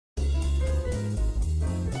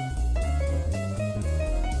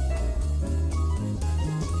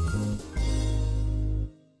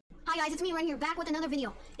guys, it's me right here, back with another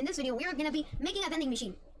video. In this video, we are gonna be making a vending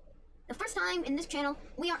machine. The first time in this channel,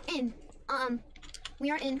 we are in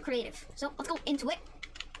creative. So let's go into it.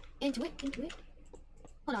 Into it.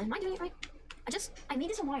 Hold on, am I doing it right? I made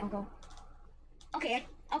this a while ago. Okay.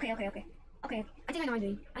 I think I know what I'm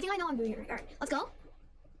doing. I think I know what I'm doing here. Alright, let's go.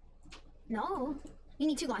 No. You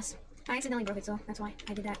need 2 glass. I accidentally broke it, so that's why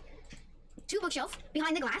I did that. 2 bookshelf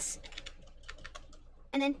behind the glass.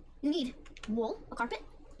 And then you need wool, a carpet.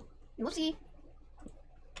 Whoopsie.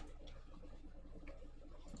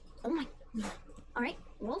 Oh my. Alright,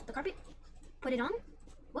 wool, the carpet. Put it on.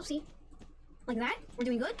 Whoopsie. Like that. We're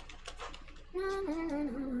doing good.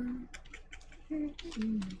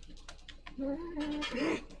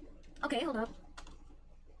 Okay, hold up.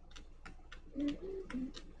 I'm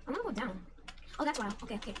gonna go down. Oh, that's why.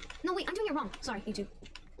 Okay. No, wait, I'm doing it wrong. Sorry, YouTube.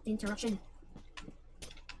 Interruption.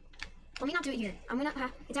 Let me not do it here. I'm gonna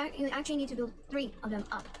have... You actually need to build 3 of them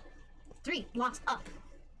up. 3 blocks up.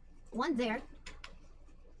 1 there.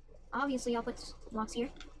 Obviously, I'll put blocks here.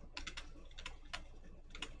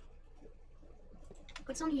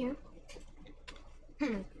 Put some here.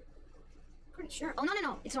 Pretty sure. Oh,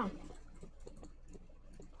 no. It's wrong.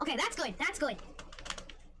 Okay, that's good.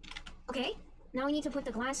 Okay, now we need to put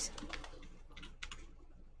the glass.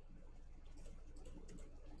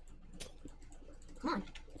 Come on.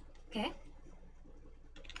 Okay.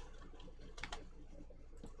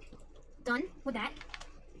 Done with that.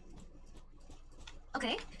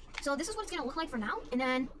 Okay, so this is what it's gonna look like for now, and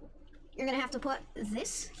then you're gonna have to put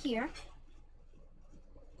this here.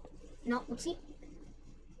 No, whoopsie.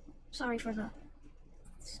 Sorry for the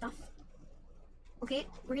stuff. Okay,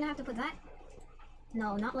 we're gonna have to put that.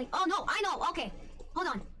 No, not like... Oh, no, I know! Okay, hold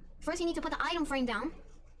on. First, you need to put the item frame down.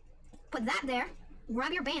 Put that there.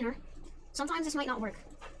 Grab your banner. Sometimes this might not work.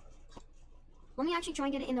 Let me actually try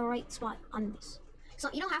and get it in the right spot on this. So,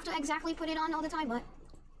 you don't have to exactly put it on all the time, but...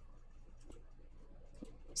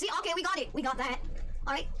 See, okay, we got it. We got that.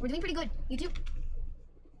 Alright, we're doing pretty good, YouTube.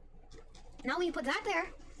 Now we put that there.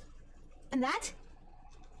 And that.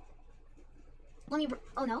 Let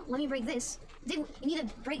me break this. You need to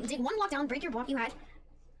dig 1 block down, break your block you had.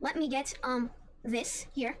 Let me get, this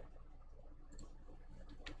here.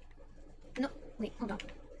 No, wait, hold on.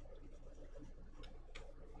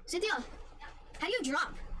 Cynthia, how do you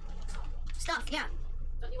drop stuff? Yeah.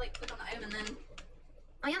 Don't you, like, click on the item and then...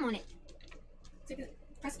 I am on it.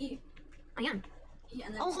 Press E. I am. E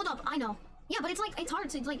and then... Oh, hold up, I know. Yeah, but it's like, it's hard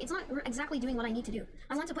to, like, it's not exactly doing what I need to do.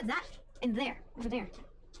 I want to put that in there, over there.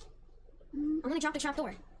 I'm gonna drop the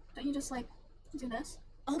trapdoor. Don't you just, like, do this?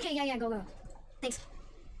 Okay, yeah, go. Thanks.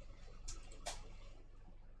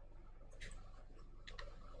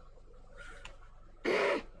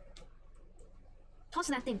 Toss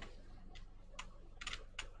that thing.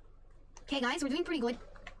 Okay, guys, we're doing pretty good.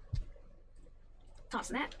 Toss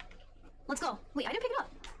that. Let's go. Wait, I didn't pick it up.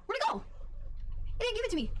 Where'd it go? It didn't give it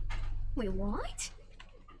to me. Wait, what?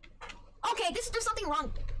 Okay, there's something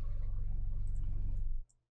wrong.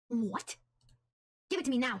 What? Give it to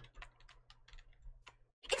me now.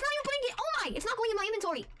 It's not even putting it. Oh my! It's not going in my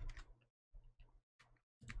inventory.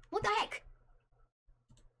 What the heck?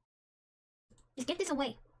 Just get this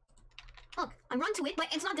away. Look, I run to it, but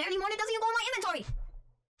it's not there anymore and it doesn't even go in my inventory.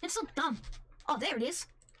 It's so dumb. Oh, there it is.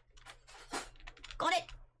 Got it.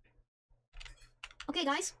 Okay,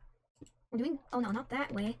 guys. We're doing... Oh, no, not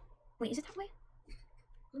that way. Wait, is it that way?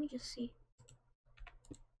 Let me just see.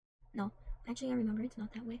 No. Actually, I remember it's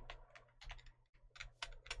not that way.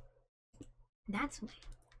 That's the way.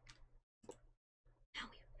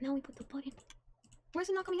 Now we put the button. Where's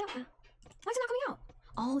it not coming out? Why is it not coming out?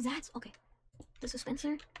 Oh, that's... Okay. The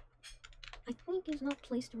dispenser, I think, is not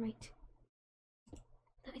placed right.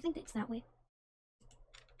 I think it's that way.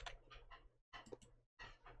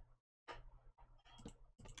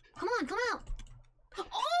 Come on, come out!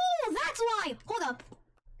 Oh, that's why! Hold up.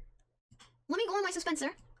 Let me go in my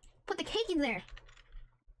dispenser. Put the cake in there.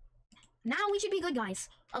 Now we should be good, guys.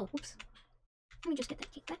 Oh, whoops. Let me just get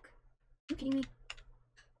that cake back. Are you kidding me?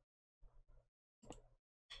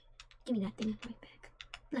 Give me that thing right back.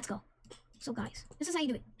 Let's go. So, guys, this is how you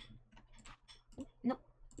do it. Nope.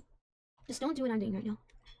 Just don't do what I'm doing right now.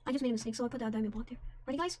 I just made a mistake, so I put that diamond block there.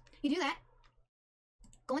 Ready, guys? You do that.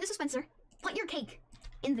 Go in the dispenser. Put your cake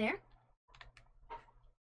in there.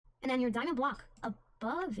 And then your diamond block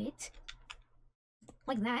above it.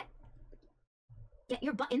 Like that. Get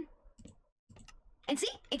your button. And see?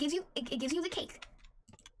 It gives you the cake.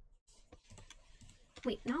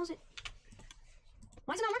 Wait, now is it...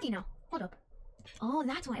 Why is it not working now? Hold up. Oh,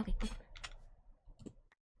 that's why. Okay.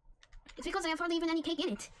 It's because I have hardly even any cake in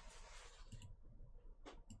it.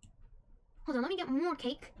 Hold on, let me get more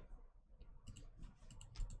cake.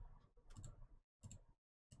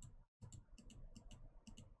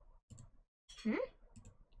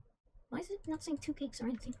 is it not saying 2 cakes or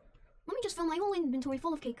anything? Let me just fill my whole inventory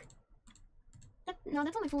full of cake. No,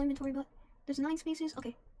 that's not my full inventory, but there's 9 spaces.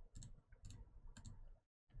 Okay.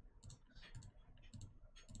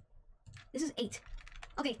 This is 8.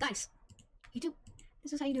 Okay, guys. YouTube,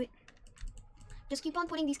 this is how you do it. Just keep on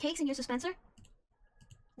putting these cakes in your dispenser.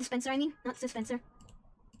 Dispenser, I mean, not dispenser.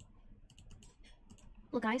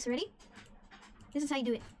 Look, guys, ready? This is how you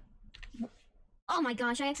do it. Oh my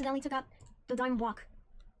gosh, I accidentally took out the diamond block.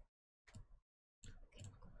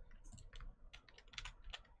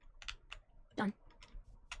 Done.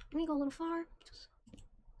 Let me go a little far.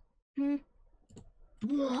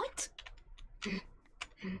 What?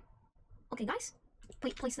 Okay, guys.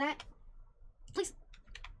 Place that. Place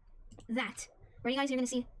that. Ready, guys? You're gonna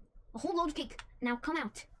see a whole load of cake. Now come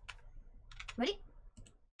out. Ready?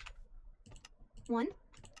 1,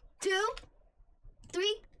 2,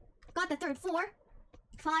 3. Got the third. 4,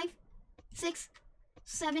 5, 6,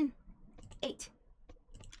 7, 8.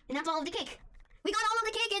 And that's all of the cake. We got all of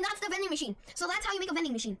the cake, and that's the vending machine. So that's how you make a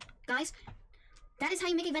vending machine, guys. That is how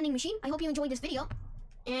you make a vending machine. I hope you enjoyed this video.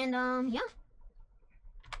 And, yeah.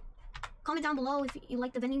 Comment down below if you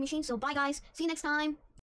like the vending machine. So, bye, guys. See you next time.